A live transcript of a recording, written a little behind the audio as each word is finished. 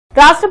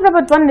రాష్ట్ర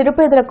ప్రభుత్వం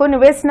నిరుపేదలకు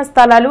నివేశన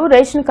స్థలాలు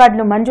రేషన్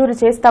కార్డులు మంజూరు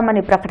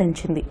చేస్తామని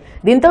ప్రకటించింది.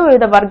 దీంతో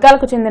వివిధ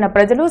వర్గాలకు చెందిన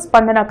ప్రజలు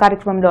స్పందన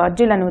కార్యక్రమంలో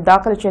అర్జీలను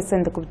దాఖలు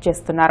చేసేందుకు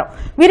చేస్తున్నారు.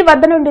 వీరి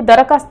వద్ద నుండి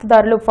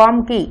దరఖాస్తుదారులు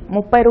ఫామ్ కి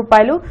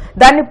 ₹30,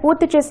 దాన్ని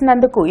పూర్తి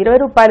చేసినందుకు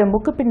 ₹20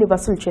 ముక్కుపిండి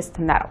వసూలు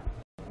చేస్తున్నారు.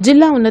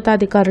 జిల్లా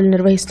ఉన్నతాధికారులు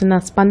నిర్వహిస్తున్న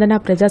స్పందన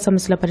ప్రజా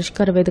సమస్యల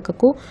పరిష్కార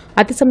వేదికకు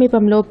అతి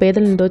సమీపంలో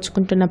పేదలను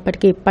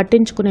దోచుకుంటున్నప్పటికీ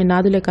పట్టించుకునే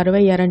నాదులే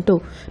కరువయ్యారంటూ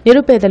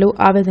నిరుపేదలు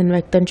ఆవేదన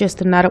వ్యక్తం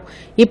చేస్తున్నారు.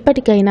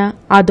 ఇప్పటికైనా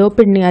ఆ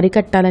దోపిడిని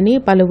అరికట్టాలని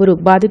పలువురు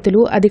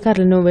బాధితులు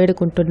అధికారులను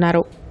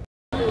వేడుకుంటున్నారు.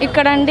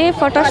 ఇక్కడండి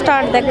ఫోటో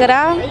స్టార్ దగ్గర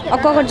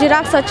ఒక్కొక్క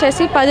జిరాక్స్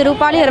వచ్చేసి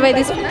 ₹10,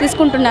 20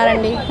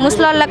 తీసుకుంటున్నారండి.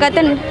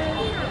 ముసలాళ్ళకైతే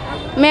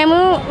మేము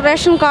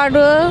రేషన్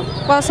కార్డు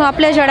కోసం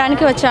అప్లై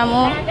చేయడానికి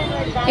వచ్చాము.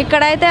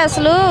 ఇక్కడైతే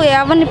అసలు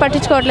ఎవరిని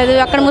పట్టించుకోవట్లేదు.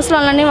 అక్కడ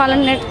ముసలాళ్ళని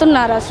వాళ్ళని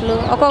నెట్టుతున్నారు. అసలు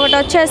ఒక్కొక్కటి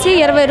వచ్చేసి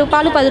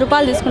 ₹20,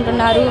 ₹10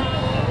 తీసుకుంటున్నారు.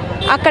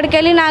 అక్కడికి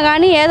వెళ్ళినా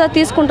కానీ ఏదో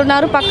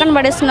తీసుకుంటున్నారు, పక్కన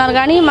పడేస్తున్నారు.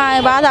 కానీ మా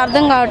బాధ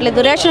అర్థం కావట్లేదు.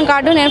 రేషన్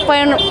కార్డు నేను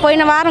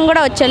పోయిన వారం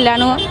కూడా వచ్చి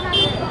వెళ్ళాను,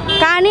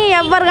 కానీ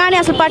ఎవ్వరు కానీ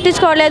అసలు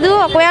పట్టించుకోవట్లేదు.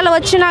 ఒకవేళ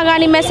వచ్చినా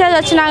కానీ మెసేజ్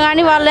వచ్చినా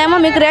కానీ వాళ్ళేమో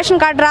మీకు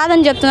రేషన్ కార్డు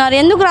రాదని చెప్తున్నారు.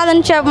 ఎందుకు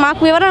రాదని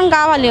మాకు వివరణ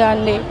కావాలి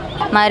అండి.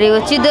 మరి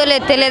వచ్చిద్దో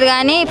లేదు తెలియదు,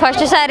 కానీ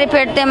ఫస్ట్ సారి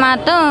పెడితే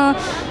మాత్రం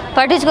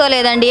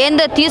పట్టించుకోలేదండి.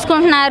 ఏందో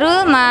తీసుకుంటున్నారు,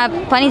 మా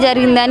పని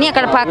జరిగిందని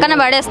అక్కడ పక్కన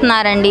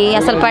పడేస్తున్నారండి.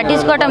 అసలు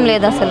పట్టించుకోవటం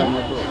లేదు. అసలు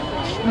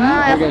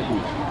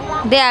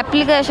అదే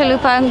అప్లికేషన్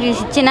ఫామ్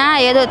ఇచ్చినా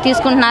ఏదో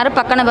తీసుకుంటున్నారు,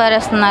 పక్కన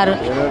పడేస్తున్నారు.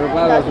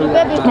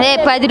 అదే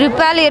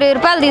 ₹10,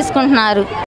 ₹20 తీసుకుంటున్నారు.